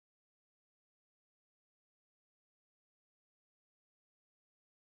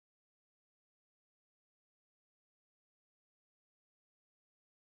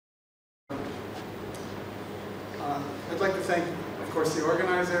like to thank, of course, the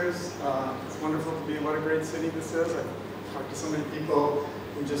organizers. It's wonderful to be in what a great city this is. I've talked to so many people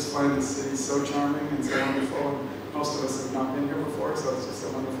who just find this city so charming and so wonderful. Most of us have not been here before, so it's just a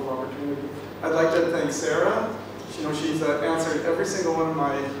wonderful opportunity. I'd like to thank Sarah. You know, she's answered every single one of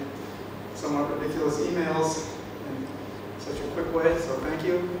my somewhat ridiculous emails in such a quick way, so thank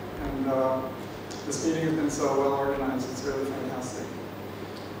you. And this meeting has been so well organized, it's really fantastic.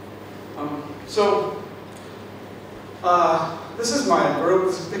 This is my group.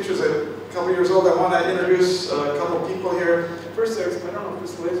 This picture's a couple years old. I want to introduce a couple people here. First, I don't know if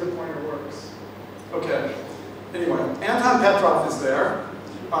this laser pointer works. Okay. Anyway, Anton Petrov is there,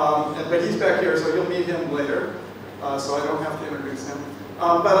 but he's back here, so you'll meet him later. So I don't have to introduce him.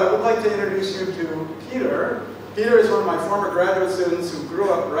 But I would like to introduce you to Peter. Peter is one of my former graduate students who grew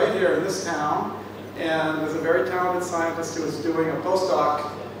up right here in this town and is a very talented scientist who is doing a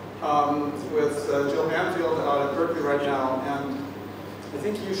postdoc with Jill Banfield out at Berkeley right now. And I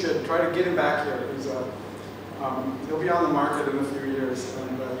think you should try to get him back here. He'll be on the market in a few years,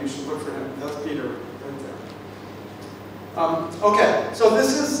 and you should look for him. That's Peter right there. Okay, so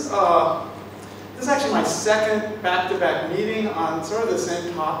this is actually my second back-to-back meeting on sort of the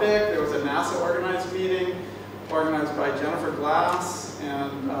same topic. There was a NASA-organized meeting organized by Jennifer Glass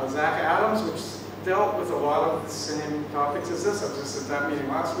and Zach Adams, which dealt with a lot of the same topics as this. I was just at that meeting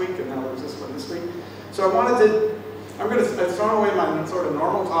last week, and now there's this one this week. So I've thrown away my sort of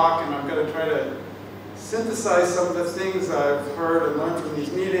normal talk, and I'm going to try to synthesize some of the things I've heard and learned from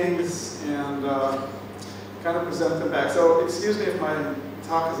these meetings, and kind of present them back. So excuse me if my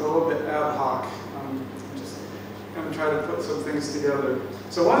talk is a little bit ad hoc. I'm just going to try to put some things together.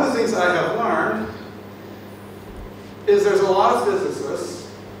 So one of the things I have learned is there's a lot of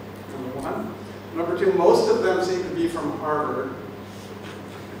physicists, number one. Number two, most of them seem to be from Harvard.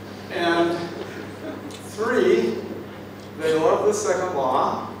 And three, they love the second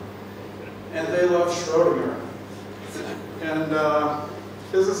law, and they love Schrodinger. And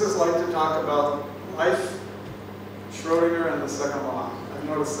physicists like to talk about life, Schrodinger, and the second law. I've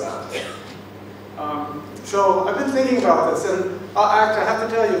noticed that. So I've been thinking about this, and I have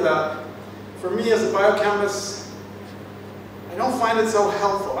to tell you that for me as a biochemist, I don't find it so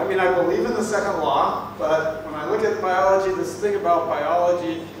helpful. I mean, I believe in the second law, but when I look at biology, this thing about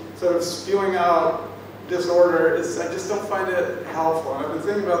biology sort of spewing out disorder, I just don't find it helpful. And I've been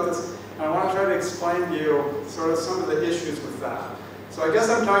thinking about this, and I want to try to explain to you sort of some of the issues with that. So I guess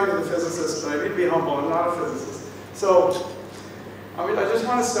I'm talking to the physicist, but I need to be humble. I'm not a physicist. So I just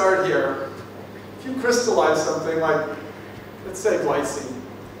want to start here. If you crystallize something like, let's say glycine,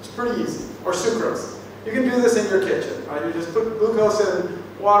 it's pretty easy, or sucrose. You can do this in your kitchen, right? You just put glucose in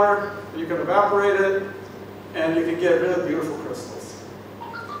water, you can evaporate it, and you can get really beautiful crystals.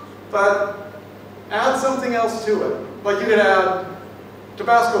 But add something else to it. Like you could add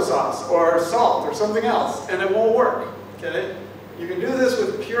Tabasco sauce or salt or something else, and it won't work, okay? You can do this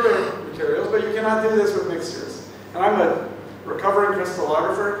with pure materials, but you cannot do this with mixtures. And I'm a recovering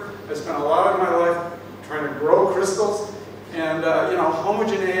crystallographer. I spent a lot of my life trying to grow crystals, and you know,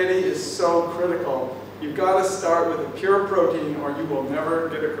 homogeneity is so critical. You've got to start with a pure protein or you will never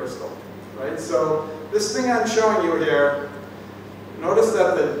get a crystal, right? So this thing I'm showing you here, notice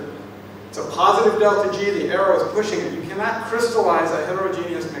that it's a positive delta G, the arrow is pushing it. You cannot crystallize a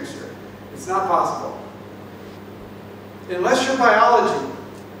heterogeneous mixture. It's not possible. Unless you're biology,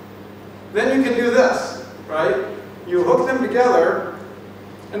 then you can do this, right? You hook them together,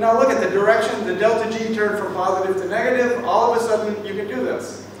 and now look at the direction, the delta G turned from positive to negative, all of a sudden you can do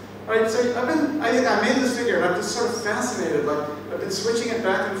this. Right, so I made this figure and I'm just sort of fascinated. Like I've been switching it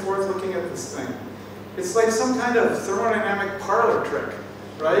back and forth looking at this thing. It's like some kind of thermodynamic parlor trick,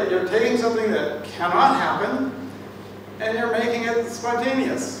 right? You're taking something that cannot happen and you're making it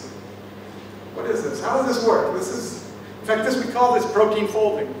spontaneous. What is this? How does this work? In fact, we call this protein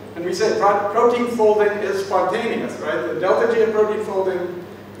folding. And we say protein folding is spontaneous, right? The delta G of protein folding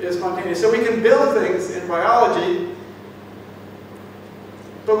is spontaneous. So we can build things in biology,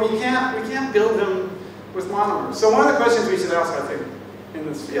 but we can't build them with monomers. So one of the questions we should ask, I think, in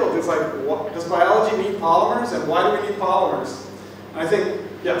this field is like, does biology need polymers, and why do we need polymers? And I think,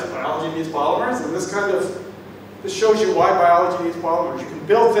 yes, biology needs polymers, and this shows you why biology needs polymers. You can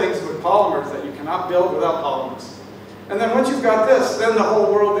build things with polymers that you cannot build without polymers. And then once you've got this, then the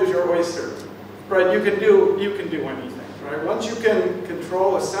whole world is your oyster, right? You can do anything, right? Once you can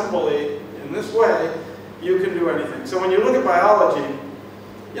control assembly in this way, you can do anything. So when you look at biology,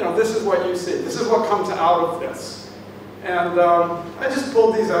 you know, this is what you see. This is what comes out of this. And I just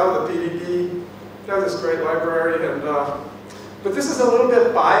pulled these out of the PDP. They have this great library. But this is a little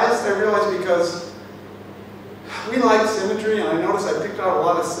bit biased, I realize, because we like symmetry, and I noticed I picked out a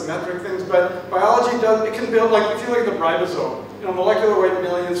lot of symmetric things, but biology does, it can build, like if you look at the ribosome, you know, molecular weight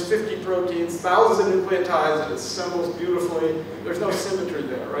millions, 50 proteins, thousands of nucleotides, and it assembles beautifully. There's no symmetry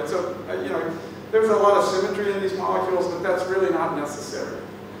there, right? So, you know, there's a lot of symmetry in these molecules, but that's really not necessary.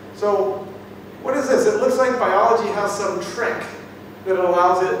 So, what is this? It looks like biology has some trick that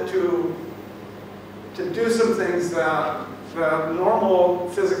allows it to do some things that normal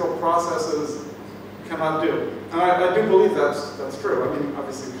physical processes cannot do. And I do believe that's true. I mean,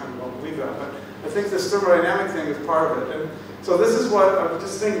 obviously, you kind of don't believe that, but I think this thermodynamic thing is part of it. And so this is what, I was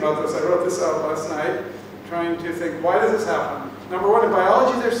just thinking about this. I wrote this out last night, trying to think, why does this happen? Number one, in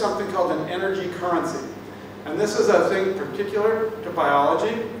biology, there's something called an energy currency. And this is a thing particular to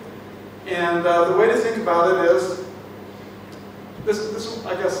biology. And the way to think about it is, this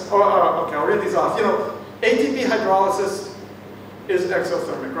I guess, okay, I'll read these off. You know, ATP hydrolysis is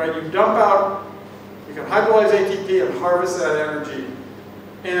exothermic, right? You dump out, you can hydrolyze ATP and harvest that energy.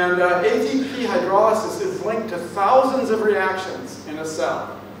 And ATP hydrolysis is linked to thousands of reactions in a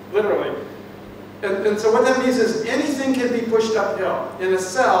cell, literally. And so what that means is anything can be pushed uphill. In a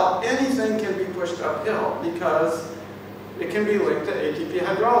cell, anything can be pushed uphill because it can be linked to ATP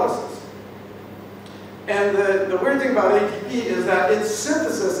hydrolysis. And the weird thing about ATP is that its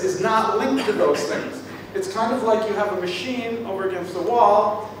synthesis is not linked to those things. It's kind of like you have a machine over against the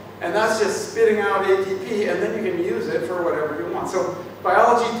wall, and that's just spitting out ATP, and then you can use it for whatever you want. So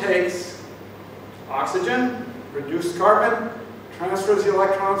biology takes oxygen, reduced carbon, transfers the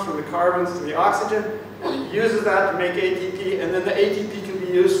electrons from the carbons to the oxygen, and it uses that to make ATP, and then the ATP can be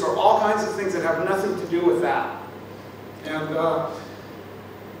used for all kinds of things that have nothing to do with that.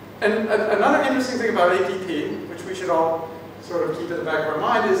 And another interesting thing about ATP, which we should all sort of keep in the back of our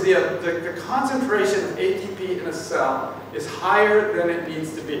mind, is the concentration of ATP in a cell is higher than it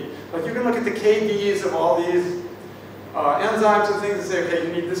needs to be. Like you can look at the KDs of all these enzymes and things and say, okay,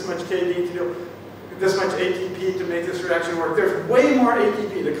 you need this much KD to do this much ATP to make this reaction work. There's way more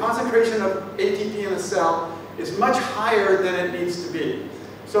ATP. The concentration of ATP in a cell is much higher than it needs to be.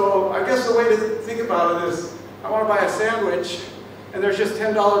 So I guess the way to think about it is, I want to buy a sandwich, and there's just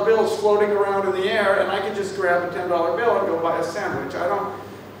 $10 bills floating around in the air, and I can just grab a $10 bill and go buy a sandwich. I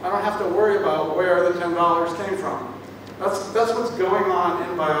don't have to worry about where the $10 came from. That's what's going on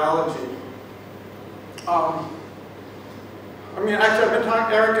in biology. I mean, actually, I've been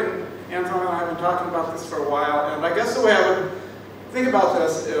talking, Eric and Anton and I have been talking about this for a while, and I guess the way I would think about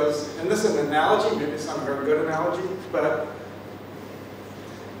this is, and this is an analogy, maybe it's not a very good analogy, but,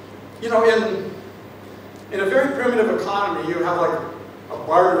 you know, in a very primitive economy, you have like a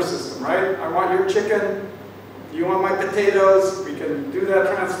barter system, right? I want your chicken, you want my potatoes, we can do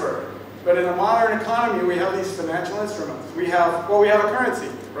that transfer. But in a modern economy, we have these financial instruments. We have a currency,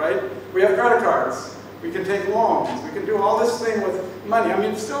 right? We have credit cards. We can take loans. We can do all this thing with money. I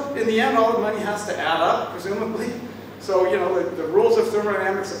mean, still, in the end, all the money has to add up, presumably. So, you know, the rules of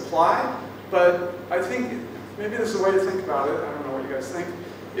thermodynamics apply. But I think, maybe this is a way to think about it, I don't know what you guys think,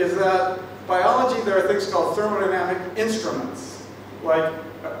 is that biology, there are things called thermodynamic instruments. Like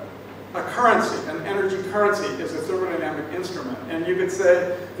a currency, an energy currency, is a thermodynamic instrument. And you could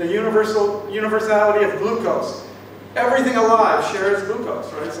say the universality of glucose. Everything alive shares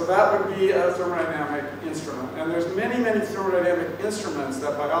glucose, right? So that would be a thermodynamic instrument. And there's many, many thermodynamic instruments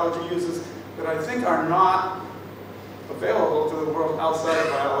that biology uses that I think are not available to the world outside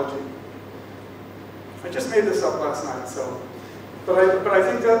of biology. I just made this up last night, so. But I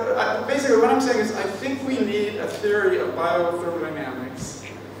think that, basically what I'm saying is I think we need a theory of biothermodynamics,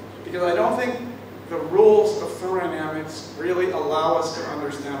 because I don't think the rules of thermodynamics really allow us to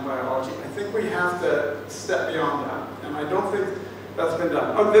understand biology. I think we have to step beyond that, and I don't think that's been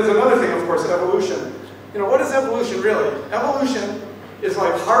done. Oh, there's another thing, of course, evolution. You know, what is evolution really? Evolution is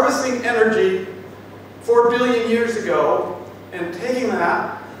like harvesting energy 4 billion years ago and taking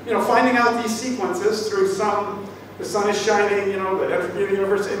that, you know, finding out these sequences through the sun is shining, you know, the entropy of the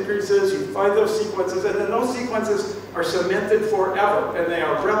universe increases, you find those sequences, and then those sequences are cemented forever, and they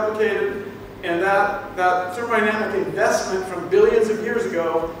are replicated. And that thermodynamic investment from billions of years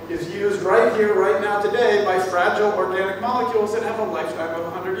ago is used right here, right now, today by fragile organic molecules that have a lifetime of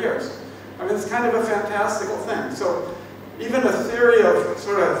 100 years. I mean, it's kind of a fantastical thing. So even a theory of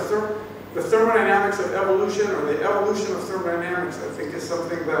sort of the thermodynamics of evolution, or the evolution of thermodynamics, I think is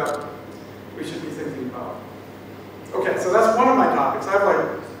something that we should be thinking about. Okay, so that's one of my topics. I have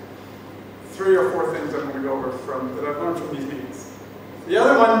like 3 or 4 things I'm going to go over that I've learned from these meetings. The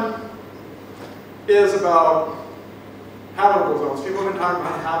other one is about habitable zones. People have been talking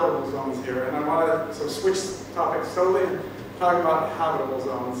about habitable zones here, and I want to sort of switch topics totally and talk about habitable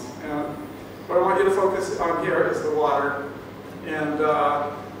zones. And what I want you to focus on here is the water. And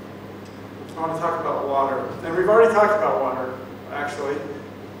I want to talk about water. And we've already talked about water, actually.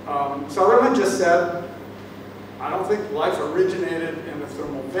 Loren just said, I don't think life originated in the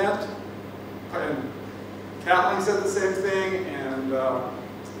thermal vent. And Catling said the same thing, and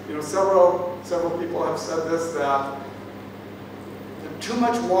you know, several people have said this, that too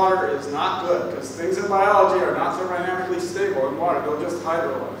much water is not good, because things in biology are not thermodynamically stable in water. They'll just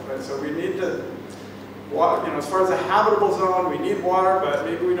hydrolyze, right? So we need to, you know, as far as a habitable zone, we need water, but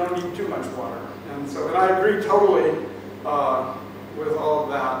maybe we don't need too much water. And I agree totally with all of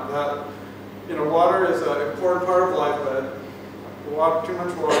that, you know, water is an important part of life, but too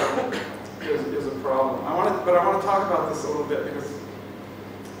much water is a problem. I want to talk about this a little bit, because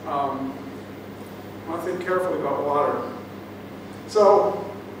I want to think carefully about water. So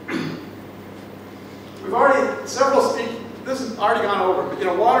we've already, this has already gone over, but you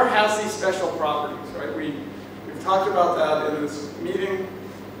know, water has these special properties, right? We've talked about that in this meeting.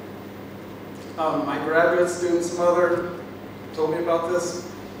 My graduate students, mother, told me about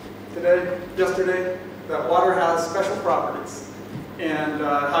this yesterday, that water has special properties, and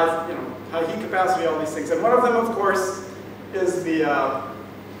high heat capacity, all these things. And one of them, of course, is the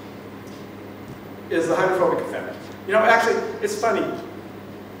hydrophobic effect. You know, actually, it's funny.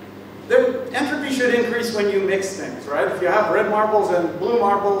 The entropy should increase when you mix things, right? If you have red marbles and blue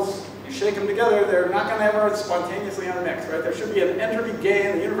marbles, you shake them together, they're not going to ever spontaneously unmix, right? There should be an entropy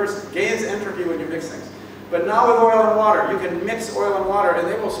gain. The universe gains entropy when you mix things. But now with oil and water, you can mix oil and water, and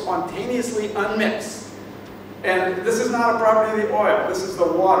they will spontaneously unmix. And this is not a property of the oil. This is the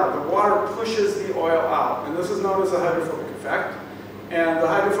water. The water pushes the oil out, and this is known as the hydrophobic effect. And the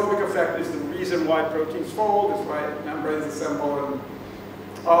hydrophobic effect is the reason why proteins fold, is why membranes assemble, and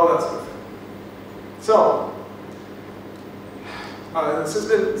all that stuff. So, this has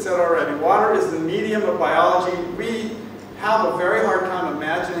been said already. Water is the medium of biology. We have a very hard time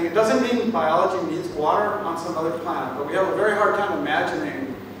imagining, it doesn't mean biology needs water on some other planet, but we have a very hard time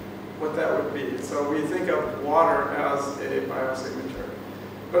imagining what that would be. So we think of water as a biosignature.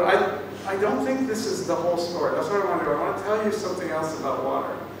 But I don't think this is the whole story. That's what I want to do. I want to tell you something else about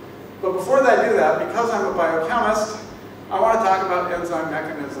water. But before I do that, because I'm a biochemist, I want to talk about enzyme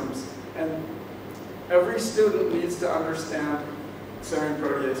mechanisms. And every student needs to understand serine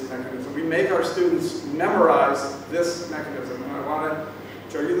protease mechanism. We make our students memorize this mechanism. And I want to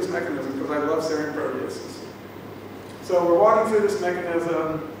show you this mechanism because I love serine proteases. So we're walking through this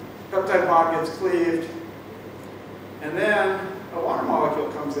mechanism. Peptide bond gets cleaved. And then a water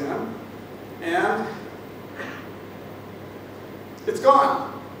molecule comes in. And it's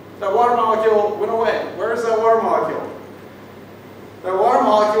gone. That water molecule went away. Where is that water molecule? That water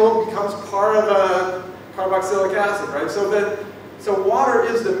molecule becomes part of a carboxylic acid, right? So water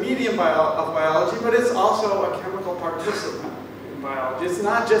is the medium of biology, but it's also a chemical participant in biology. It's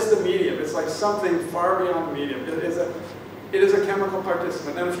not just the medium. It's like something far beyond the medium. It is a chemical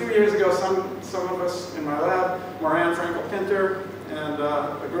participant. And a few years ago, some of us in my lab, Moran, Frankel, Pinter, and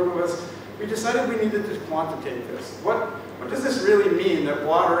a group of us, we decided we needed to quantitate this. What does this really mean, that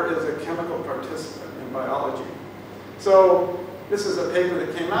water is a chemical participant in biology? So this is a paper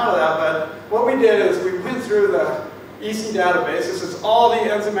that came out of that, but what we did is we went through the EC database. This is all the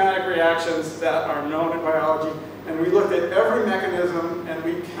enzymatic reactions that are known in biology, and we looked at every mechanism and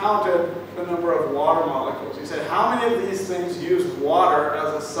we counted the number of water molecules. We said, how many of these things use water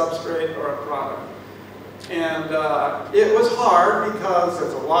as a substrate or a product? And it was hard because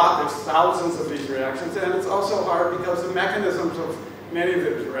there's a lot, there's thousands of these reactions, and it's also hard because the mechanisms of many of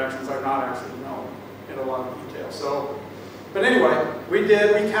these reactions are not actually known in a lot of detail. So, but anyway, we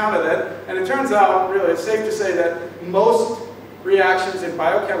counted it, and it turns out, really, it's safe to say that most reactions in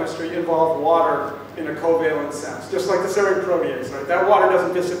biochemistry involve water in a covalent sense, just like the serine protease, right? That water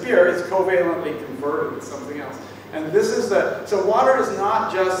doesn't disappear, it's covalently converted to something else. And this is so water is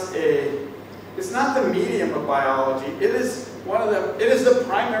not just it's not the medium of biology, it is the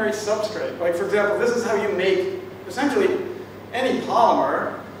primary substrate. Like, for example, this is how you make, essentially, any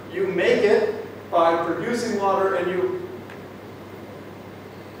polymer. You make it by producing water, and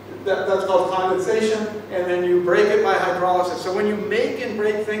that's called condensation, and then you break it by hydrolysis. So when you make and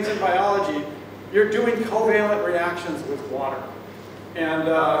break things in biology, you're doing covalent reactions with water. And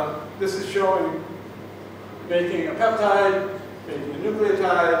this is showing making a peptide, making a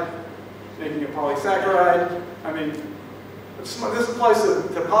nucleotide, making a polysaccharide. I mean, this applies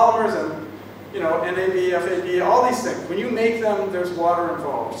to polymers and, you know, NAD, FAD, all these things. When you make them, there's water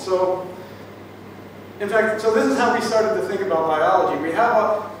involved. So, in fact, so this is how we started to think about biology.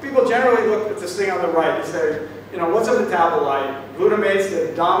 People generally look at this thing on the right and say, you know, what's a metabolite? glutamate's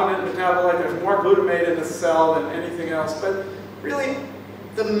the dominant metabolite. There's more glutamate in the cell than anything else. But really,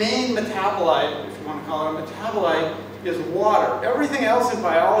 the main metabolite, if you want to call it a metabolite, is water. Everything else in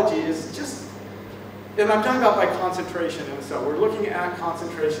biology is just, and I'm talking about by concentration in the cell. We're looking at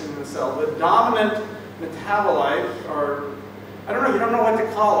concentration in the cell. The dominant metabolite, or I don't know, you don't know what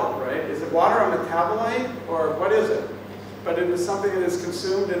to call it, right? Is it water a metabolite, or what is it? But it is something that is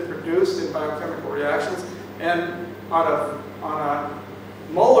consumed and produced in biochemical reactions, and on a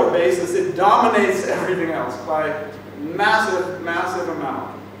molar basis, it dominates everything else by massive, massive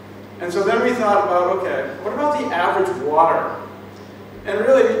amount. And so then we thought about, okay, what about the average water? And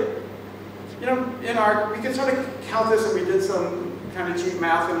really, you know, we could sort of count this, and we did some kind of cheap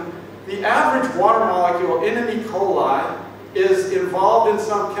math, and the average water molecule in an E. coli is involved in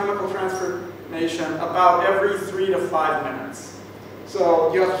some chemical transformation about every 3 to 5 minutes.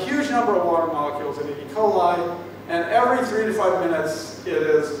 So you have a huge number of water molecules in an E. coli, and every 3 to 5 minutes it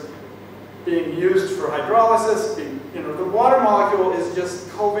is being used for hydrolysis. You know, the water molecule is just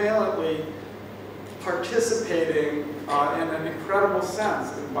covalently participating in an incredible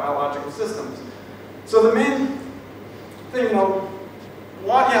sense in biological systems. So the main thing, you know,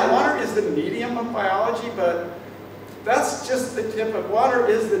 water is the medium of biology, but that's just the tip of water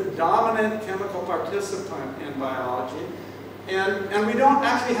is the dominant chemical participant in biology. And we don't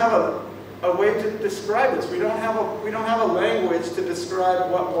actually have a way to describe this. We don't have a language to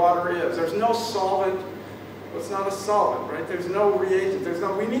describe what water is. There's no solvent. Well, it's not a solvent, right? There's no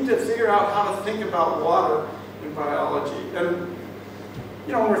reagent. We need to figure out how to think about water in biology. And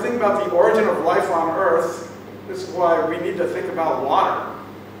you know, when we're thinking about the origin of life on Earth, this is why we need to think about water.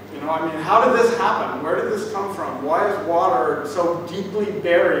 You know, I mean, how did this happen? Where did this come from? Why is water so deeply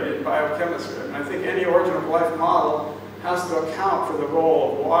buried in biochemistry? And I think any origin of life model has to account for the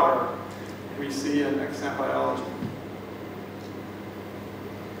role of water we see in extant biology.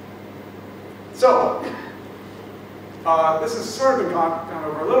 So, this has sort of been gone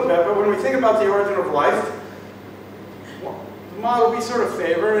over a little bit, but when we think about the origin of life, the model we sort of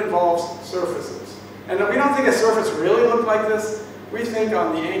favor involves surfaces. And we don't think a surface really looked like this. We think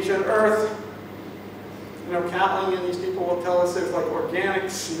on the ancient Earth, you know, Catlin and these people will tell us there's like organic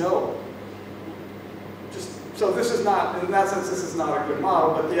snow. So this is not, in that sense, this is not a good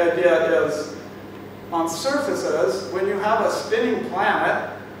model, but the idea is on surfaces, when you have a spinning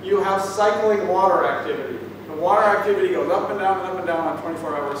planet, you have cycling water activity. The water activity goes up and down on a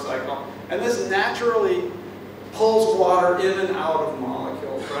 24-hour cycle. And this naturally pulls water in and out of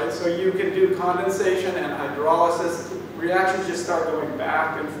molecules, right? So you can do condensation and hydrolysis. Reactions just start going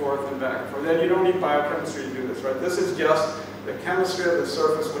back and forth and back and forth. Then you don't need biochemistry to do this, right? This is just the chemistry of the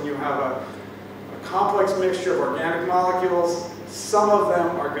surface when you have a complex mixture of organic molecules. Some of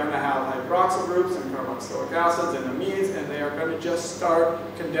them are going to have hydroxyl groups and carboxylic acids and amines, and they are going to just start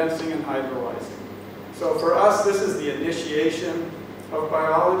condensing and hydrolyzing. So for us, this is the initiation of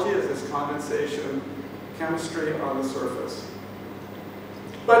biology, is this condensation chemistry on the surface.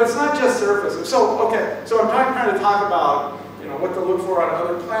 But it's not just surfaces. So, okay, so I'm trying to talk about, you know, what to look for on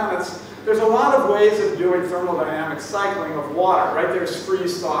other planets. There's a lot of ways of doing thermodynamic cycling of water, right? There's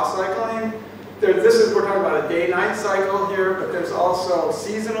freeze-thaw cycling. We're talking about a day-night cycle here, but there's also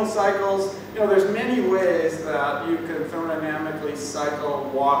seasonal cycles. You know, there's many ways that you can thermodynamically cycle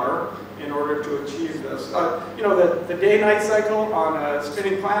water in order to achieve this. You know, the day-night cycle on a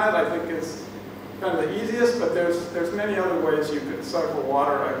spinning planet, I think, is kind of the easiest, but there's many other ways you can cycle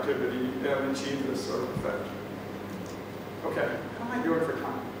water activity and achieve this sort of effect. Okay, how am I doing for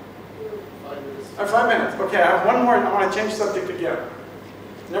time? 5 minutes. 5 minutes. Okay, I have one more, and I want to change subject again.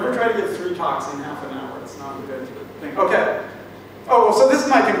 Never try to give 3 talks in half an hour. It's not a good thing. Okay. Oh, well, so this is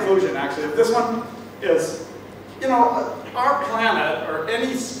my conclusion, actually. This one is, you know, our planet, or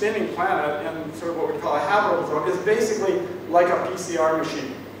any spinning planet in sort of what we call a habitable zone, is basically like a PCR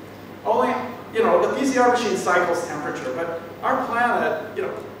machine. Only, you know, the PCR machine cycles temperature, but our planet, you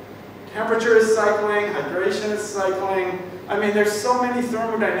know, temperature is cycling, hydration is cycling. I mean, there's so many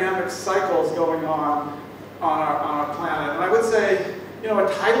thermodynamic cycles going on our planet. And I would say, you know, a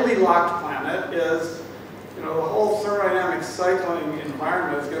tidally locked planet is, you know, the whole thermodynamic cycling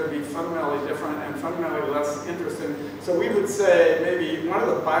environment is going to be fundamentally different and fundamentally less interesting. So we would say maybe one of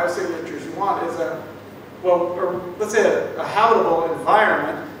the biosignatures you want is let's say a habitable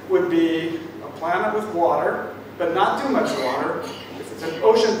environment would be a planet with water, but not too much water. If it's an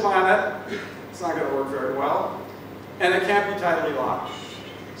ocean planet, it's not going to work very well. And it can't be tidally locked.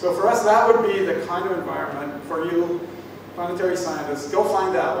 So for us, that would be the kind of environment for you planetary scientists. Go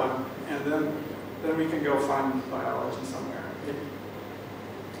find that one, and then we can go find biology somewhere.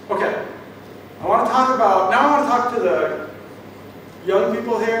 Okay, now I want to talk to young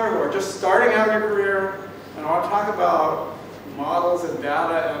people here who are just starting out your career, and I want to talk about models and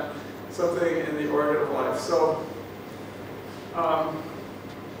data and something in the origin of life. So,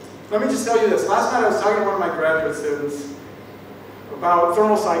 let me just tell you this. Last night I was talking to one of my graduate students about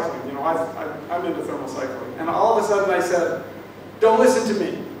thermal cycling. You know, I'm into thermal cycling. And all of a sudden I said, don't listen to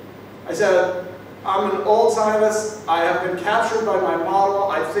me. I said, I'm an old scientist. I have been captured by my model.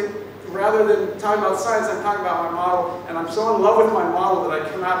 I think rather than talking about science, I'm talking about my model. And I'm so in love with my model that I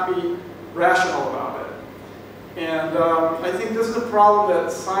cannot be rational about it. And I think this is a problem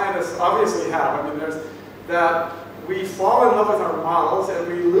that scientists obviously have. I mean, there's that we fall in love with our models and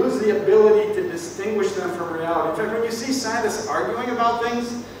we lose the ability to distinguish them from reality. In fact, when you see scientists arguing about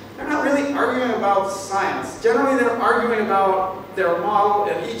things, they're not really arguing about science. Generally, they're arguing about their model,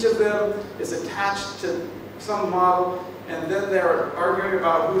 and each of them is attached to some model, and then they're arguing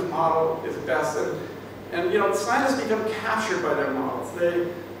about whose model is best. And you know, scientists become captured by their models.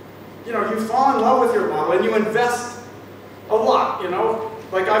 You know, you fall in love with your model, and you invest a lot, you know.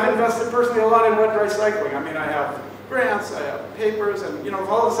 Like I've invested personally a lot in wet-dry cycling. I mean, I have grants, I have papers, and you know, if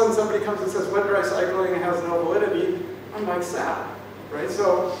all of a sudden somebody comes and says wet-dry cycling has no validity, I'm like sad, right?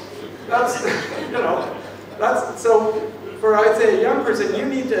 So that's, you know, so for, I'd say, a young person, you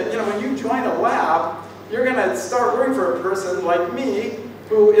need to, you know, when you join a lab, you're going to start working for a person like me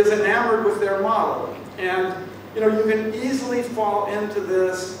who is enamored with their model. And, you know, you can easily fall into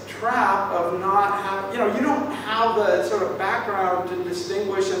this trap of not having, you know, you don't have the sort of background to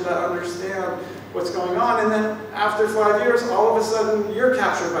distinguish and to understand what's going on. And then after 5 years, all of a sudden, you're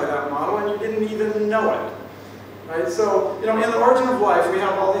captured by that model and you didn't even know it. Right? So, you know, in the origin of life, we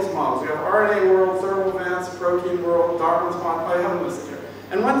have all these models. We have RNA world, thermal vents, protein world, Darwin's model. I haven't listed here.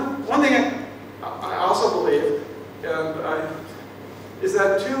 And one thing I also believe is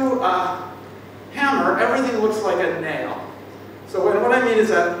that to hammer, everything looks like a nail. So what I mean is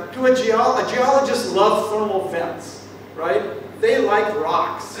that to a geologist loves thermal vents, right? They like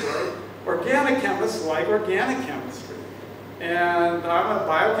rocks, right? Organic chemists like organic chemistry. And I'm a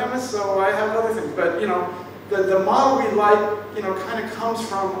biochemist, so I have other things. But, you know, the model we like, you know, kind of comes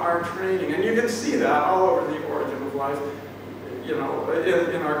from our training. And you can see that all over the origin of life, you know,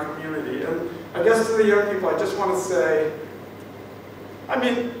 in our community. And I guess to the young people, I just want to say, I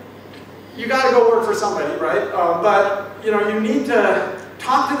mean, you got to go work for somebody, right? But, you know, you need to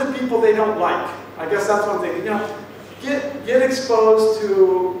talk to the people they don't like. I guess that's one thing. You know, get exposed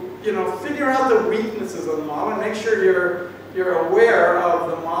to, you know, figure out the weaknesses of the model and make sure you're aware of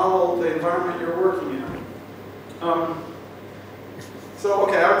the model, the environment you're working in. So,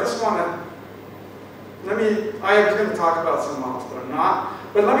 okay, I just want to, I was going to talk about some models, but I'm not.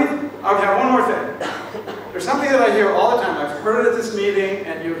 But okay, one more thing. There's something that I hear all the time. I've heard it at this meeting,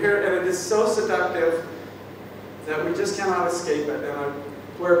 and you hear it, and it is so seductive that we just cannot escape it. And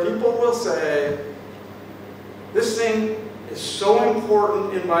where people will say, this thing is so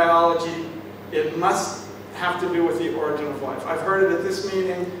important in biology, it must have to do with the origin of life. I've heard it at this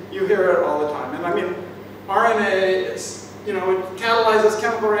meeting. You hear it all the time. And I mean, RNA, it's, you know, it catalyzes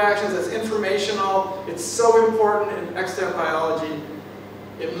chemical reactions. It's informational. It's so important in extant biology.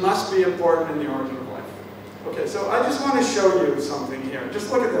 It must be important in the origin of life. Okay, so I just want to show you something here.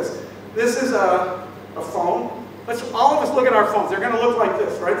 Just look at this. This is a phone. Let's all of us look at our phones. They're going to look like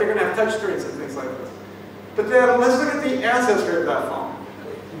this, right? They're going to have touch screens and things like this. But then let's look at the ancestry of that phone.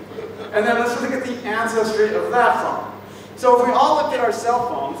 And then let's look at the ancestry of that phone. So if we all looked at our cell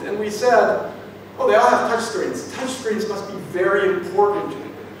phones and we said, oh, they all have touch screens. Touch screens must be very important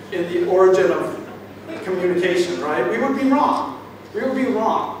in the origin of communication, right? We would be wrong. We would be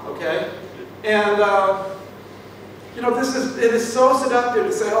wrong, okay? And, you know, it is so seductive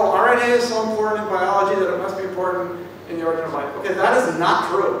to say, oh, RNA is so important in biology that it must be important in the origin of life. Okay, that is not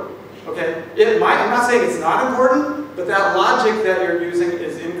true, okay? I'm not saying it's not important, but that logic that you're using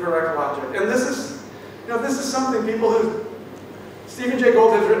is incorrect logic. And this is, you know, this is something Stephen Jay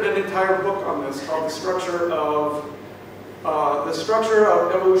Gould has written an entire book on this called The Structure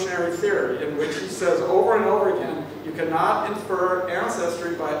of Evolutionary Theory, in which he says over and over again, you cannot infer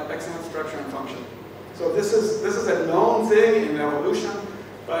ancestry by extant structure and function. So this is a known thing in evolution,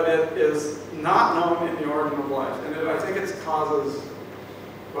 but it is not known in the origin of life. And I think it causes,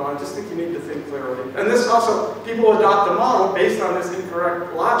 well, I just think you need to think clearly. And this also, people adopt a model based on this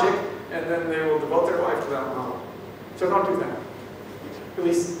incorrect logic, and then they will devote their life to that model. So don't do that. At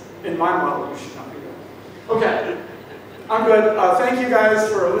least in my model, you should not do that. Okay, I'm good. Thank you guys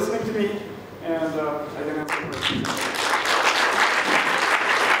for listening to me, and I can answer questions.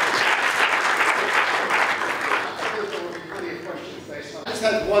 I just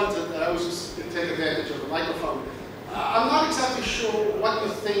had one that I was just going to take advantage of the microphone. I'm not exactly sure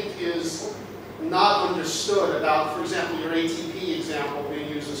not understood about, for example, your ATP example being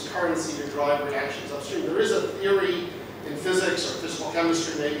used as currency to drive reactions upstream. There is a theory in physics or physical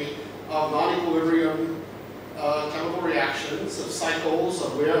chemistry maybe of non-equilibrium chemical reactions, of cycles,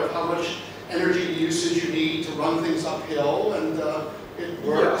 of how much energy usage you need to run things uphill, and it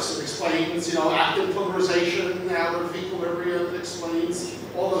works. It explains, active polymerization out of equilibrium. It explains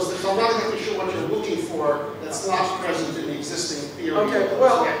all those things. So I'm not exactly sure what you're looking for that's not present in the existing theory. Okay,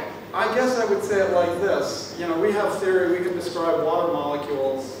 well, I guess I would say it like this. We have theory, we can describe water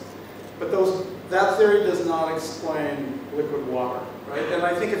molecules, but that theory does not explain liquid water, right? And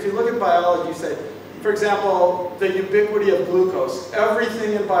I think if you look at biology, you say, for example, the ubiquity of glucose.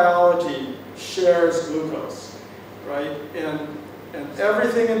 Everything in biology shares glucose, right? And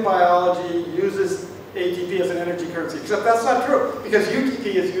everything in biology uses ATP as an energy currency, except that's not true, because UTP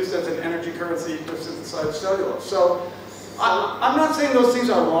is used as an energy currency to synthesize cellulose. So I'm not saying those things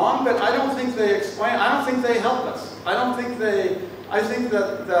are wrong, but I don't think they explain, I don't think they help us. I think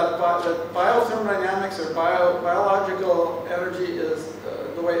that biothermodynamics or biological energy is,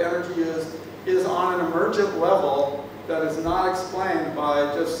 the way energy is on an emergent level that is not explained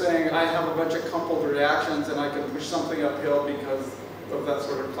by just saying I have a bunch of coupled reactions and I can push something uphill because of that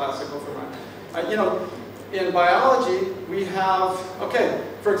sort of classical thermodynamics. In biology, we have,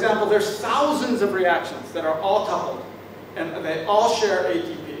 for example, there's thousands of reactions that are all coupled, and they all share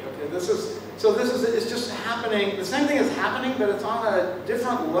ATP. It's just happening. The same thing is happening, but it's on a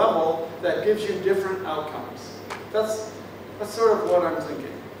different level that gives you different outcomes. That's sort of what I'm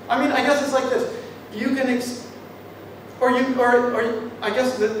thinking. I mean, I guess it's like this. You can, I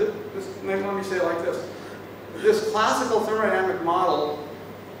guess, let me say it like this. This classical thermodynamic model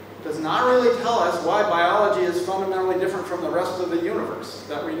does not really tell us why biology is fundamentally different from the rest of the universe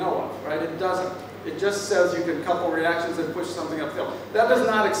that we know of, right? It doesn't. It just says you can couple reactions and push something uphill. That does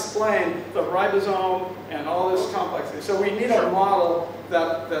not explain the ribosome and all this complexity. So we need a model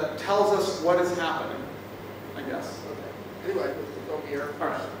that tells us what is happening, I guess. Okay. Anyway, we'll go here. All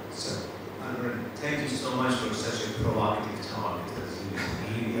right. So, Loren, thank you so much for such a provocative talk. Because you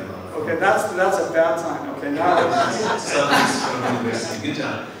really a lot of okay, that's a bad sign. Okay, now. So thanks for university. Good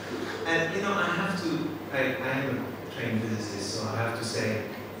job. And I am a trained physicist, so I have to say,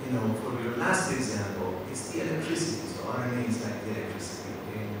 for your last example, it's the electricity. So RNA is like the electricity.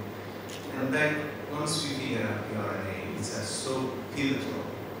 Okay? And once we figure out the RNA, it's so pivotal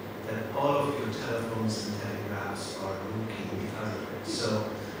that all of your telephones and telegraphs are working because of it. So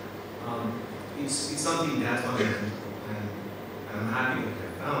it's something that fundamental, and I'm happy that I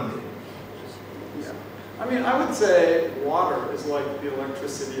found it. Yeah. I mean, I would say water is like the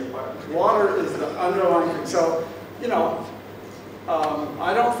electricity of life. Water is the underlying thing. So,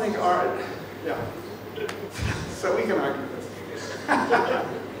 I don't think so we can argue this.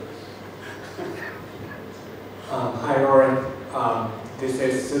 Hi, Loren. This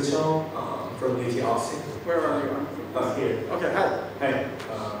is Sucho from UT Austin. Where are you? Here. Okay, hi. Hey.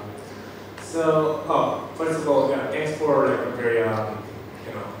 First of all, thanks for a very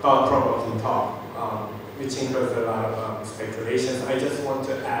thought-provoking talk, which includes a lot of speculations. I just want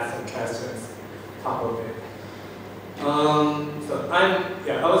to add some questions top of it. I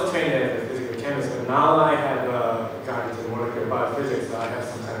was trained as a physical chemist, but now I have gone into molecular biophysics, so I have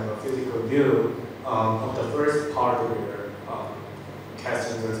some kind of a physical view of the first part of your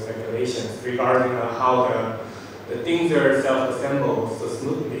questions or speculations regarding how the things are self-assembled so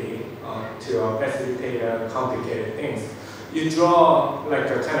smoothly to facilitate complicated things. You draw like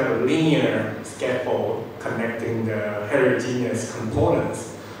a kind of a linear scaffold connecting the heterogeneous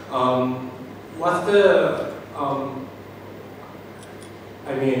components. What's the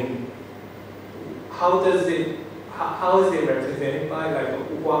how is it represented by, like,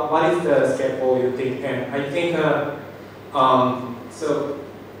 what is the scaffold you think? And I think, so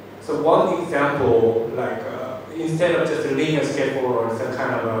one example, like, instead of just a linear scaffold or some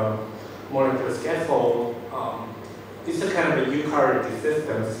kind of a molecular scaffold, it's a kind of a eukaryotic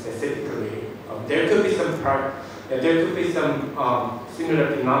system specifically. There could be some similar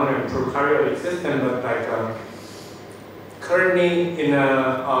phenomena in prokaryotic system, but like currently in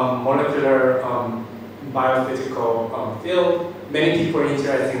a molecular biophysical field, many people are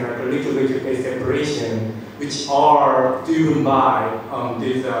interested in like a liquid-liquid phase separation, which are driven by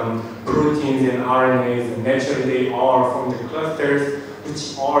these proteins and RNAs, and naturally they are from the clusters,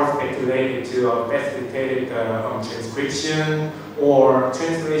 which are speculated to facilitate transcription or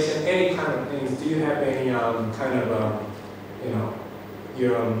translation, any kind of things. Do you have any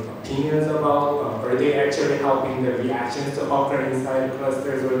your opinions about, are they actually helping the reactions to occur inside the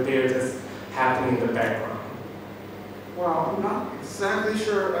clusters, or they're just happening in the background? Wow, I'm not exactly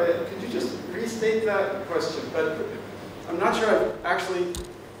sure. Could you just restate that question, but I'm not sure I've actually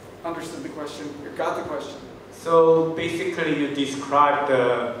understood the question, or got the question. So basically you described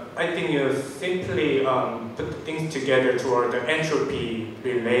I think you simply put things together toward the entropy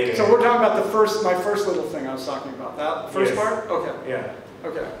related. So we're talking about my first little thing I was talking about, that first Yes. part? Okay. Yeah.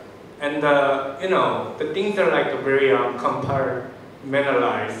 Okay. And you know, the things are like very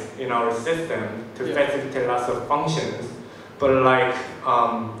compartmentalized in our system to facilitate lots of functions, but like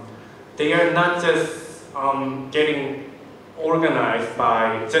they are not just getting organized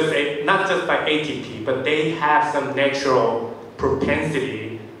by not just by ATP, but they have some natural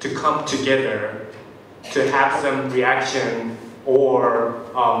propensity to come together to have some reaction or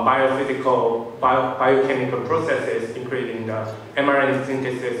biochemical processes, including the mRNA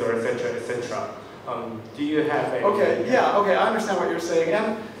synthesis or etc. etc. Do you have any? Okay, yeah, okay, I understand what you're saying.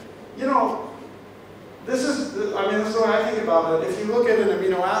 And, you know, this is the way I think about it. If you look at an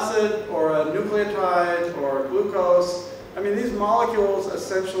amino acid or a nucleotide or glucose, I mean, these molecules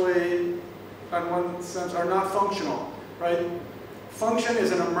essentially, in one sense, are not functional, right? Function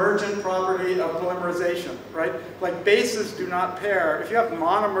is an emergent property of polymerization, right? Like bases do not pair. If you have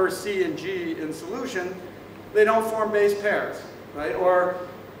monomers C and G in solution, they don't form base pairs, right? Or,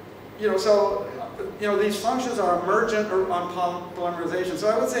 you know, so, you know, these functions are emergent on polymerization. So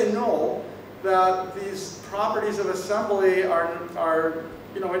I would say no, that these properties of assembly are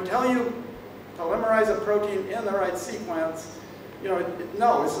you know, until you polymerize a protein in the right sequence, you know,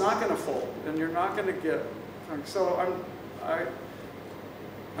 no, it's not going to fold, and you're not going to get. So I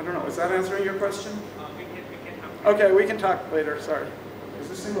don't know. Is that answering your question? We can talk. Okay, we can talk later. Sorry. Is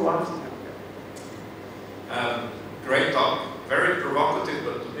this thing alive? Great talk. Very provocative,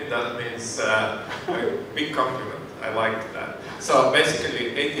 but to me that means a big compliment. I like that. So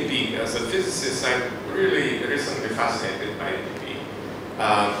basically, ATP, as a physicist, I'm really recently fascinated by ATP.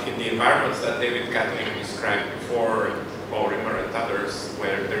 In the environments that David GATech described before, polymer and others,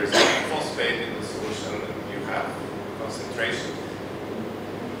 where there is a phosphate in the solution and you have concentration,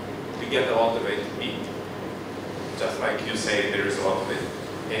 we get a lot of ATP. Just like you say, there is a lot of it.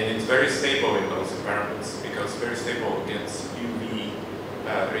 And it's very stable in those environments because very stable against UV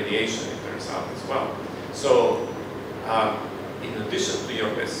radiation, it turns out as well. So in addition to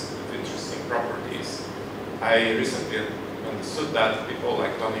your list of interesting properties, I recently understood that people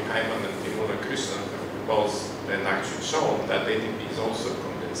like Tony Hyman and Timur Krishnan have proposed and actually shown that ATP is also a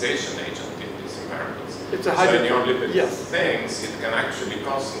condensation agent in these environments. It's a so in your lipid yes. things, it can actually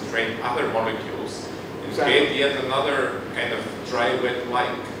concentrate other molecules and exactly. create yet another kind of dry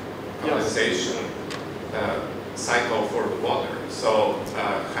wet-like condensation cycle for the water. So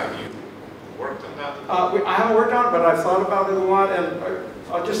have you worked on that? I haven't worked on it, but I've thought about it a lot, and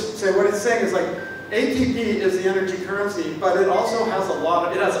I'll just say what it's saying is like ATP is the energy currency, but it also has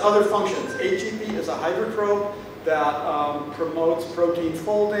it has other functions. ATP is a hydrotrope that promotes protein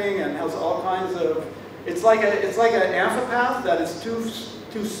folding and has all kinds of. It's like an amphipath that is too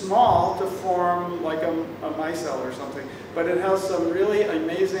small to form like a micelle or something, but it has some really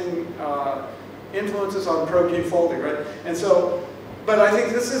amazing influences on protein folding, right? And so, but I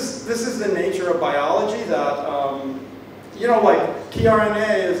think this is the nature of biology that. You know, like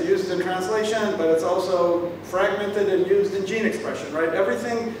tRNA is used in translation, but it's also fragmented and used in gene expression, right?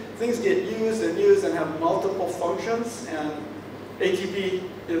 Things get used and have multiple functions, and ATP,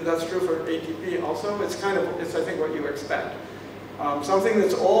 that's true for ATP also. It's I think, what you expect. Something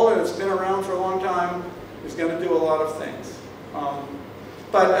that's old and it's been around for a long time is going to do a lot of things.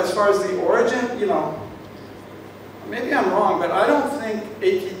 But as far as the origin, you know, maybe I'm wrong, but I don't think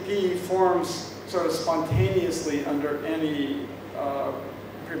ATP forms sort of spontaneously under any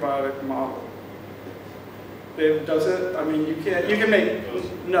prebiotic model. Does it? I mean, you can make,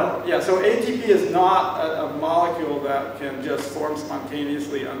 no. Yeah, so ATP is not a molecule that can just form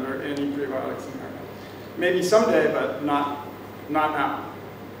spontaneously under any prebiotics environment. Maybe someday, but not now.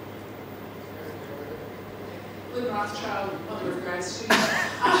 Lynn Rothschild, mother of grad students.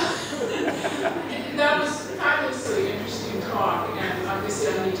 That was fabulously interesting talk, and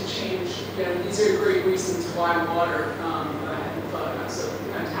obviously I need to change. You know, these are great reasons why water I hadn't thought about, so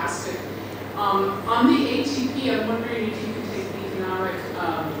fantastic. On the ATP, I'm wondering if you could take the economic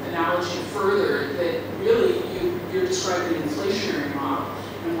analogy further, that really you're describing an inflationary model,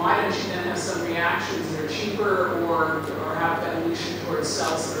 and why don't you then have some reactions that are cheaper or have evolution towards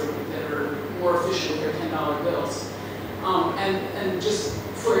cells that are more efficient with their $10 bills. And just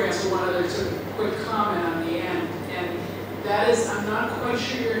before you answer, one other sort of quick comment on the end, and that is, I'm not quite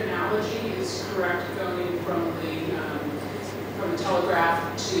sure your analogy is correct going from the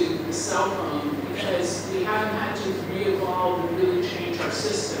telegraph to the cell phone, because we haven't had to re-evolve and really change our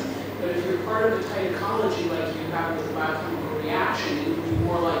system. But if you're part of a tight ecology like you have with a biochemical reaction, it would be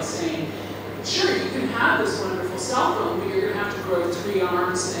more like saying, sure, you can have this wonderful cell phone, but you're going to have to grow 3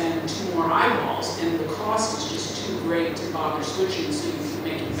 arms and 2 more eyeballs, and the cost is just too great to bother switching, so you can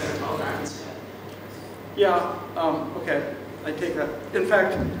make it better telegraph instead. Yeah, okay, I take that. In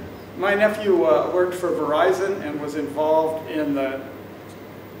fact, my nephew worked for Verizon and was involved in the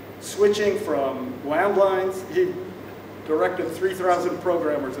switching from landlines. He directed 3,000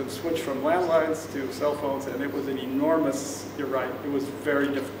 programmers and switched from landlines to cell phones, and it was an enormous, you're right, it was very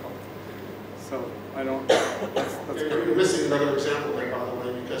difficult. So I don't, that's You're missing another example there, by the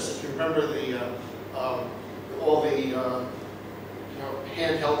way, because if you remember all the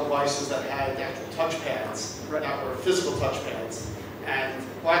handheld devices that had actual touchpads, right, that were physical touchpads, and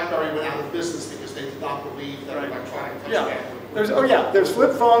BlackBerry went out of business because they did not believe that an electronic touchpad would. There's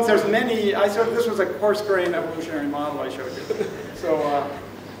flip phones, there's many, this was a coarse grain evolutionary model I showed you. So,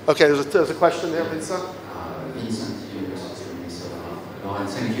 okay, there's a question there, Vincent. Vincent, University of Minnesota. Loren,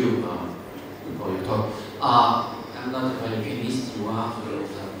 thank you for your talk. I'm not a biochemist, you are, so you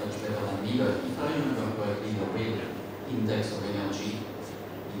are much better than me, but if I remember correctly, the real index of energy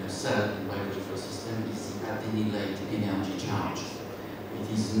in a cell in biological system is the adenylate energy charge.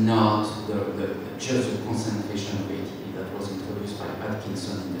 It is not just the concentration of ATP that was introduced by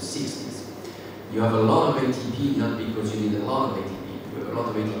Atkinson in the 60s. You have a lot of ATP, not because you need a lot of ATP. You have a lot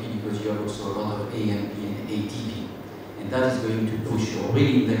of ATP because you have also a lot of AMP and ATP. And that is going to push your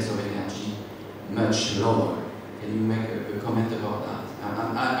real index of energy much lower. Can you make a comment about that?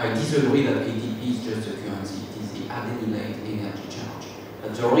 I disagree that ATP is just a currency. It is the adenylate energy charge.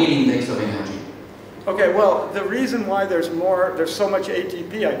 That's the real index of energy. Okay, well, the reason why there's so much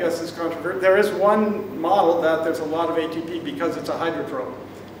ATP, I guess, is controversial. There is one model that there's a lot of ATP because it's a hydrotrope,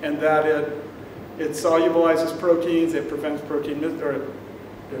 and that it solubilizes proteins, it prevents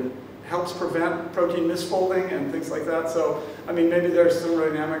it helps prevent protein misfolding and things like that. So, I mean, maybe there's some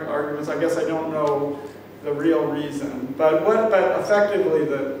dynamic arguments. I guess I don't know the real reason, but effectively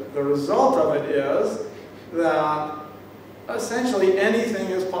the result of it is that essentially anything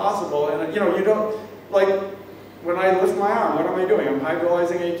is possible, and you don't, like when I lift my arm, what am I doing? I'm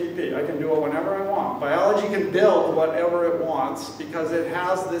hydrolyzing ATP. I can do it whenever I want. Biology can build whatever it wants because it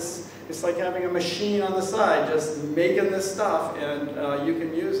has this, it's like having a machine on the side just making this stuff, and you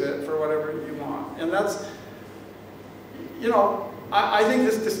can use it for whatever you want. And that's, I think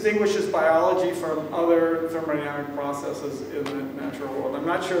this distinguishes biology from other thermodynamic processes in the natural world. I'm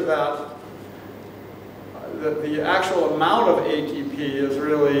not sure that the actual amount of ATP is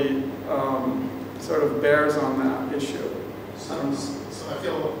really sort of bears on that issue. So I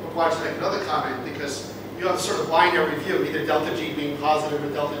feel obliged to make another comment because you have sort of binary view, either delta G being positive or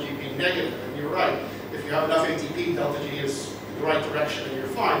delta G being negative. And you're right, if you have enough ATP, delta G is in the right direction and you're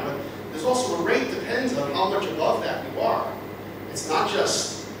fine. But there's also a rate depends on how much above that you are. It's not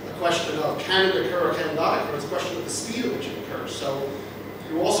just a question of can it occur or can it not occur, it's a question of the speed at which it occurs. So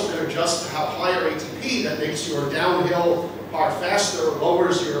you also can adjust to have higher ATP that makes your downhill part faster,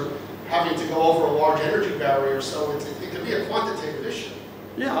 lowers your having to go over a large energy barrier. So it can be a quantitative issue.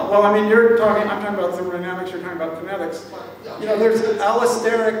 Yeah, well, I mean, I'm talking about thermodynamics, you're talking about kinetics. There's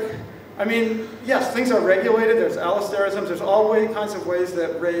allosteric, I mean, yes, things are regulated, there's allosterisms, there's all kinds of ways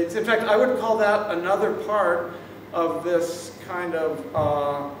that rates, in fact, I would call that another part of this kind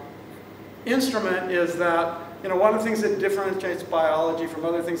of instrument is that, one of the things that differentiates biology from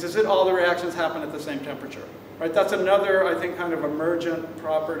other things is that all the reactions happen at the same temperature, right? That's another, I think, kind of emergent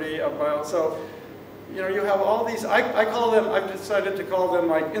property of biology. So, you have all these, I've decided to call them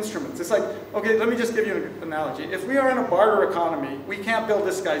like instruments. It's like, okay, let me just give you an analogy. If we are in a barter economy, we can't build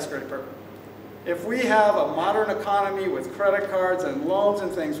a skyscraper. If we have a modern economy with credit cards and loans and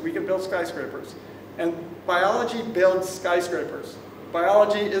things, we can build skyscrapers. And biology builds skyscrapers.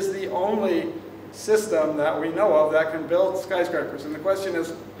 Biology is the only system that we know of that can build skyscrapers. And the question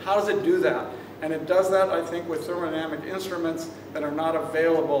is, how does it do that? And it does that, I think, with thermodynamic instruments that are not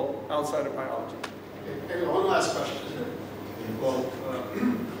available outside of biology. Okay, one last question. Well,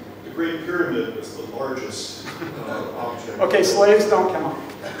 the Great Pyramid is the largest object. Okay, slaves don't count.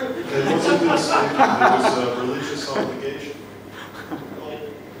 It wasn't just slavery, it was a religious obligation. Well,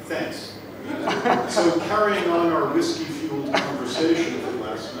 thanks. So carrying on our whiskey-fueled conversation from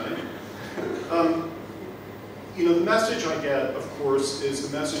last night, the message I get, of course, is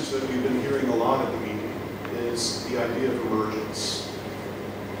the message that we've been hearing a lot at the meeting, is the idea of emergence.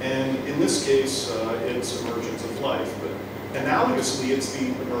 And in this case, it's emergence of life, but analogously, it's the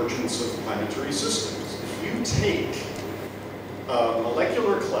emergence of planetary systems. If you take a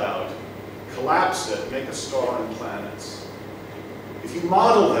molecular cloud, collapse it, make a star and planets, If you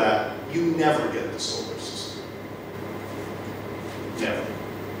model that, you never get the solar system. Never.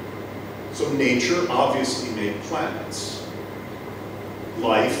 So nature obviously made planets.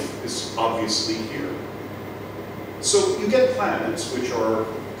 Life is obviously here. So you get planets, which are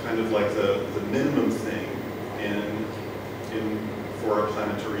kind of like the minimum thing for a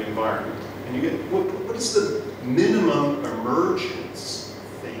planetary environment. And you get, what is the minimum emergence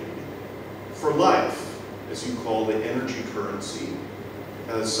thing for life, as you call the energy currency,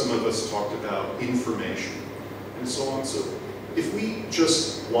 as some of us talked about information, and so on. So if we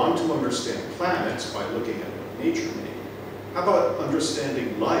just want to understand planets by looking at what nature made, how about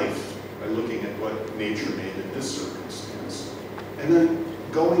understanding life by looking at what nature made in this circumstance? And then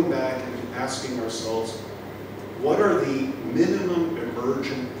going back and asking ourselves, what are the minimum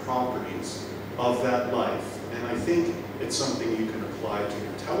emergent properties of that life? And I think it's something you can apply to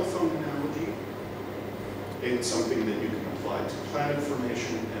your telephone analogy. It's something that you can apply to planet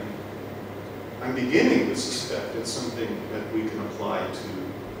formation. And I'm beginning to suspect it's something that we can apply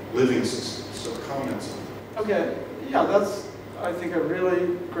to living systems. So comments on that. Okay, yeah, that's, I think, a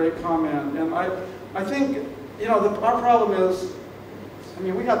really great comment. And I think, you know, our problem is, I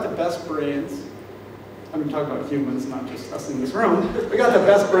mean, we got the best brains. I'm talking about humans, not just us in this room. We got the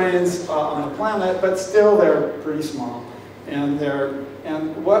best brains on the planet, but still they're pretty small. And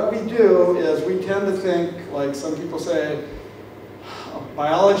what we do is we tend to think, like some people say,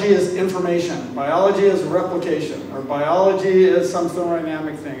 biology is information, biology is replication, or biology is some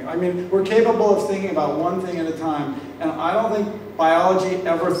thermodynamic thing. I mean, we're capable of thinking about one thing at a time, and I don't think biology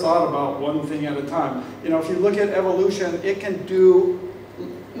ever thought about one thing at a time. You know, if you look at evolution, it can do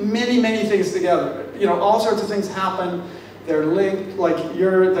many, many things together. You know, all sorts of things happen. They're linked, like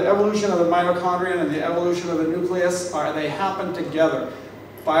the evolution of the mitochondrion and the evolution of the nucleus, they happen together.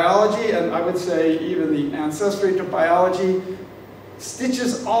 Biology, and I would say even the ancestry to biology,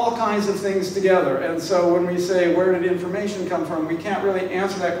 stitches all kinds of things together. And so when we say, where did information come from, we can't really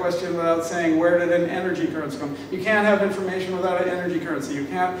answer that question without saying, where did an energy currency come? You can't have information without an energy currency. You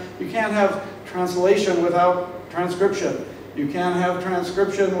can't have translation without transcription. You can't have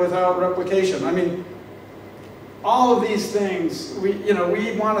transcription without replication. I mean, all of these things,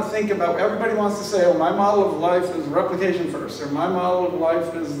 we want to think about. Everybody wants to say, oh, my model of life is replication first, or my model of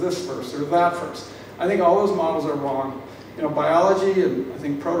life is this first, or that first. I think all those models are wrong. You know, biology, and I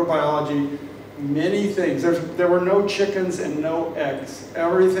think protobiology, many things. There were no chickens and no eggs.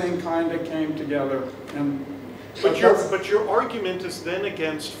 Everything kind of came together. But your argument is then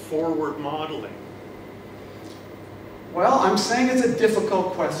against forward modeling. Well, I'm saying it's a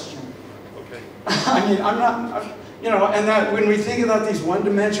difficult question. Okay. I mean, you know, and that when we think about these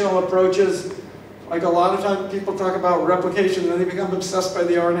one-dimensional approaches, like a lot of times people talk about replication and they become obsessed by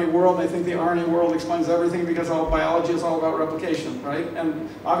the RNA world, and they think the RNA world explains everything because all biology is all about replication, right? And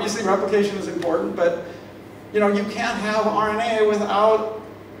obviously replication is important, but you know, you can't have RNA without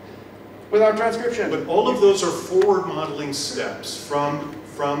transcription. But all of those are forward modeling steps from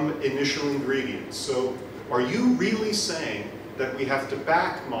initial ingredients. So are you really saying that we have to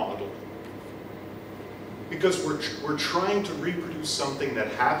back model? Because we're trying to reproduce something that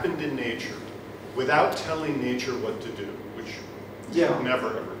happened in nature without telling nature what to do, which you never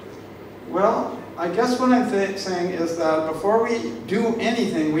ever do. Well, I guess what I'm saying is that before we do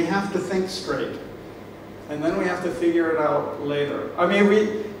anything, we have to think straight. And then we have to figure it out later. I mean,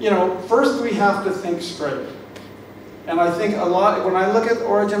 first we have to think straight. And I think a lot, when I look at the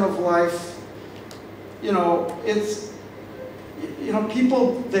origin of life,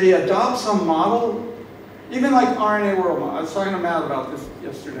 people, they adopt some model, even like RNA world model. I was talking to Matt about this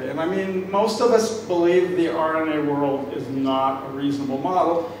yesterday. And I mean, most of us believe the RNA world is not a reasonable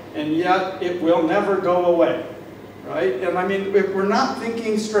model, and yet it will never go away, right? And I mean, if we're not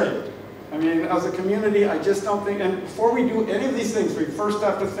thinking straight, I mean, as a community, I just don't think, and before we do any of these things, we first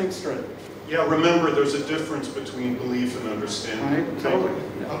have to think straight. Yeah, remember, there's a difference between belief and understanding. Right, totally.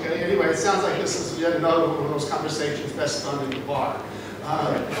 Yeah. Okay, anyway, it sounds like this is yet another one of those conversations best done in the bar.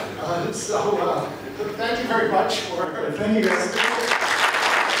 So thank you very much for... Thank you, guys.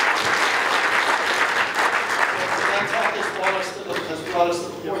 That talk has brought us to the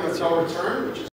point of our return, which is